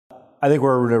I think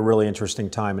we're at a really interesting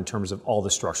time in terms of all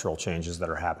the structural changes that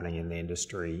are happening in the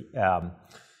industry.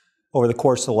 Over the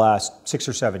course of the last 6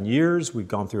 or 7 years, we've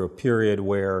gone through a period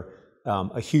where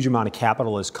a huge amount of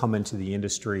capital has come into the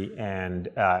industry, and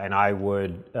I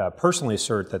would personally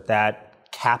assert that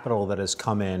that capital that has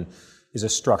come in is a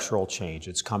structural change.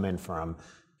 It's come in from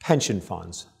pension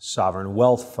funds, sovereign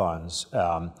wealth funds,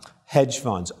 hedge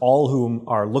funds, all whom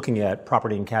are looking at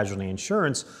property and casualty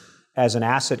insurance as an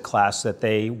asset class that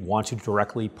they want to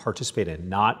directly participate in,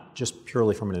 not just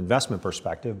purely from an investment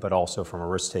perspective, but also from a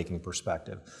risk-taking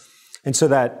perspective. And so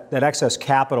that excess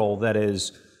capital that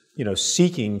is,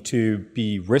 seeking to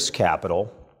be risk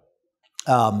capital,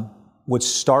 which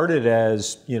started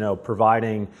as,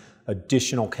 providing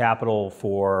additional capital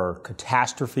for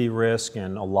catastrophe risk,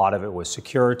 and a lot of it was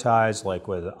securitized, like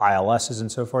with ILSs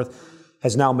and so forth,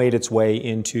 has now made its way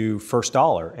into first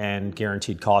dollar and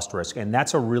guaranteed cost risk. And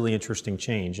that's a really interesting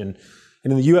change. And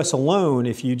in the US alone,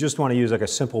 if you just want to use like a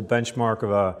simple benchmark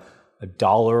of a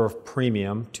dollar of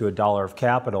premium to a dollar of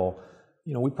capital,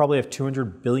 we probably have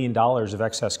 $200 billion of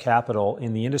excess capital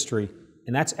in the industry.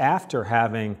 And that's after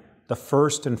having the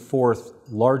first and fourth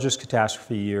largest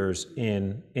catastrophe years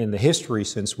in the history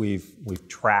since we've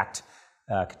tracked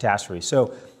catastrophe.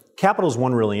 So capital is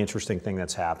one really interesting thing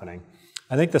that's happening.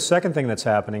 I think the second thing that's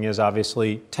happening is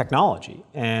obviously technology.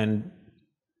 And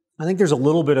I think there's a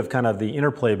little bit of kind of the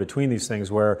interplay between these things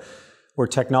where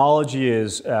technology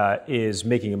is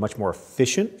making it much more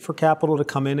efficient for capital to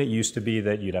come in. It used to be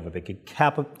that you'd have a big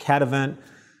cat event,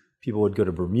 people would go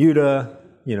to Bermuda,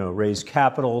 raise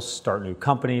capital, start new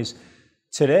companies.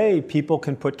 Today, people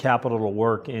can put capital to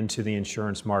work into the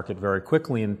insurance market very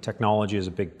quickly, and technology is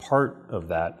a big part of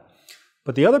that.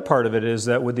 But the other part of it is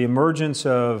that with the emergence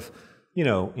of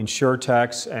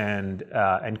insurtechs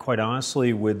and quite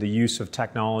honestly, with the use of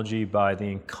technology by the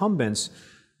incumbents,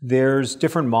 there's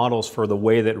different models for the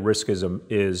way that risk is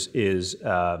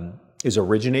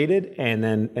originated and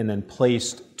then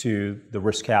placed to the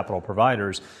risk capital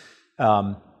providers.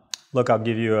 Look, I'll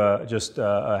give you just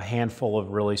a handful of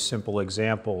really simple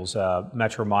examples.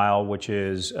 Metromile, which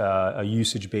is a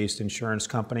usage-based insurance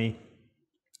company,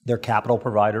 their capital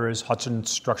provider is Hudson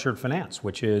Structured Finance,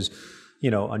 which is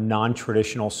a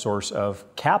non-traditional source of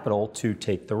capital to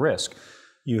take the risk.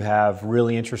 You have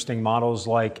really interesting models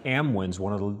like Amwins,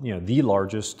 one of the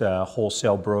largest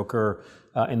wholesale broker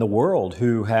in the world,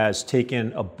 who has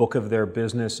taken a book of their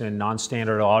business in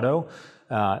non-standard auto.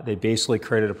 They basically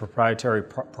created a proprietary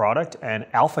product, and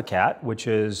AlphaCat, which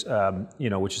is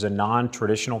a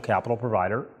non-traditional capital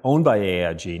provider owned by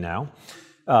AIG now,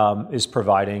 is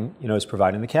providing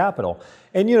the capital.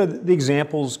 And the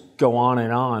examples go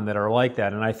on that are like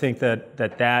that, and I think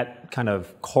that kind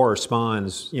of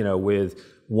corresponds with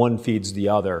one feeds the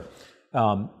other.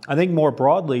 I think more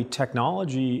broadly,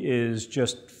 technology is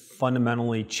just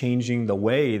fundamentally changing the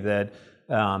way that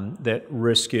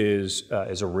risk is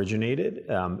originated,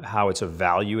 how it's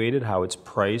evaluated, how it's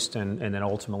priced, and then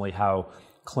ultimately how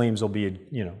claims will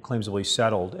be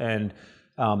settled. And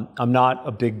I'm not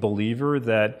a big believer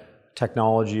that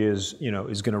technology is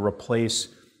going to replace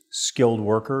skilled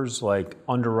workers like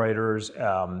underwriters,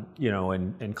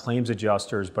 and claims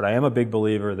adjusters. But I am a big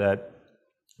believer that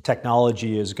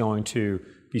technology is going to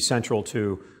be central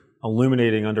to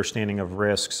illuminating understanding of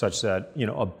risk, such that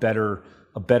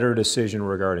a better decision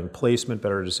regarding placement,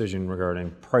 better decision regarding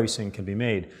pricing can be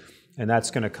made. And that's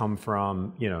going to come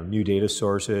from new data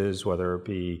sources, whether it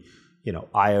be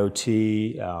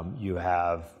IoT. You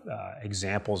have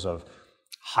examples of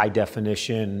high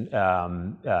definition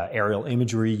aerial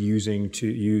imagery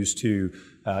used to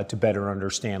better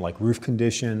understand like roof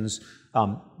conditions.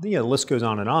 The list goes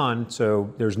on and on.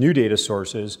 So there's new data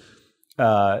sources.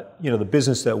 The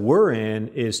business that we're in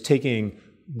is taking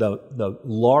the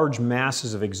large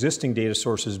masses of existing data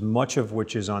sources, much of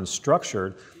which is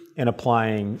unstructured, and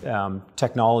applying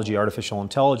technology, artificial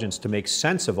intelligence, to make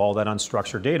sense of all that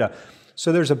unstructured data.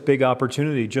 So there's a big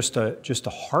opportunity just to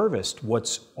harvest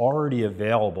what's already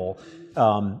available,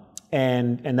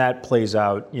 and that plays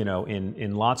out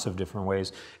in lots of different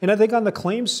ways. And I think on the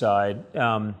claims side,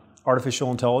 artificial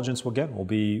intelligence will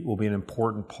be an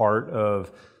important part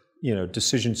of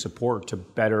decision support to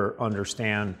better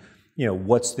understand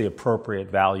what's the appropriate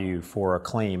value for a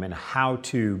claim and how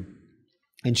to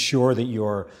ensure that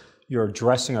you're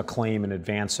addressing a claim in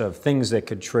advance of things that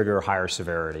could trigger higher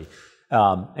severity.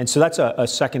 And so that's a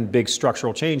second big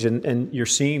structural change, and you're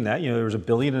seeing that. There was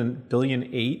 $1.8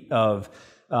 billion of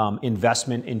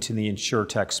investment into the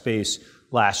insurtech space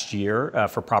last year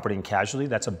for property and casualty.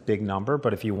 That's a big number,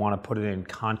 but if you want to put it in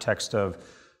context of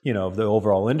of the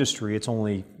overall industry, it's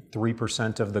only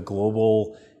 3% of the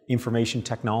global information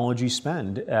technology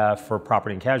spend for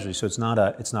property and casualty. So it's not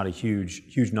a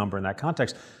huge number in that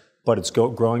context, but it's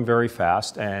growing very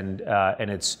fast, and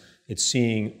it's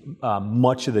seeing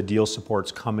much of the deal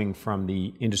supports coming from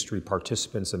the industry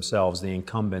participants themselves, the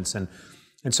incumbents, and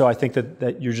so I think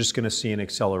that you're just going to see an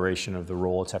acceleration of the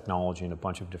role of technology in a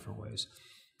bunch of different ways.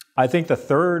 I think the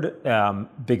third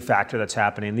big factor that's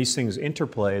happening, and these things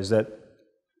interplay, is that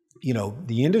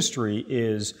the industry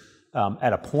is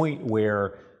at a point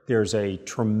where there's a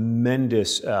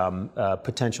tremendous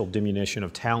potential diminution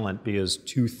of talent, because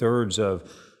 2/3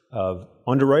 of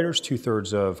underwriters,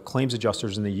 2/3 of claims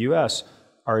adjusters in the U.S.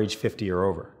 are age 50 or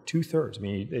over. 2/3. I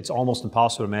mean, it's almost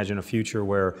impossible to imagine a future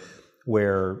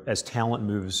where as talent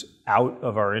moves out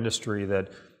of our industry, that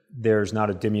there's not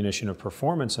a diminution of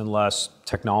performance unless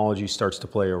technology starts to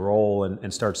play a role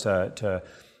and starts to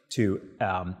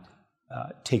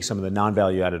take some of the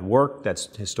non-value added work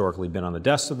that's historically been on the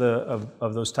desks of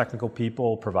those technical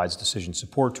people, provides decision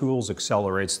support tools,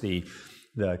 accelerates the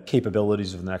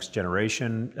capabilities of the next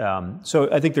generation. So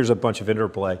I think there's a bunch of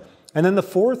interplay. And then the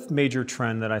fourth major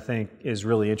trend that I think is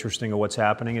really interesting of what's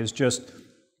happening is just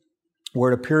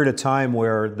we're at a period of time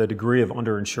where the degree of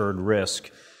underinsured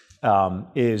risk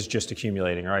is just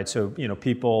accumulating, right? So,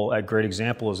 people, a great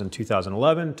example is in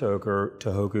 2011,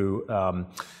 Tohoku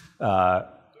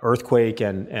earthquake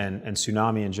and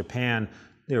tsunami in Japan.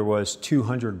 There was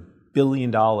 $200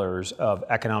 billion of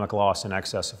economic loss in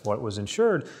excess of what was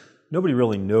insured. Nobody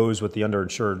really knows what the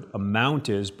underinsured amount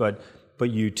is, but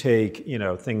you take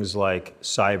things like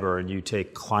cyber, and you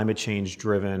take climate change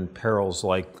driven perils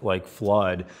like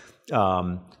flood.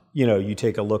 You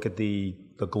take a look at the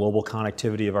global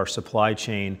connectivity of our supply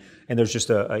chain, and there's just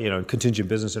a contingent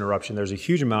business interruption. There's a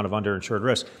huge amount of underinsured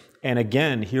risk. And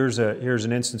again, here's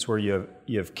an instance where you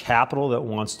have capital that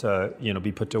wants to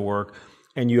be put to work,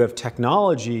 and you have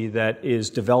technology that is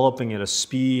developing at a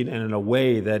speed and in a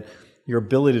way that your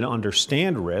ability to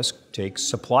understand risk takes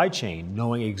supply chain,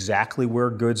 knowing exactly where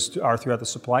goods are throughout the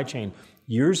supply chain.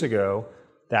 Years ago,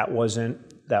 that wasn't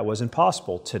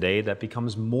possible. Today, that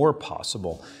becomes more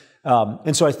possible.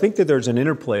 And so I think that there's an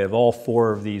interplay of all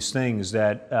four of these things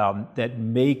that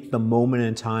make the moment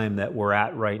in time that we're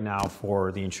at right now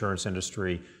for the insurance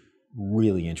industry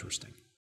really interesting.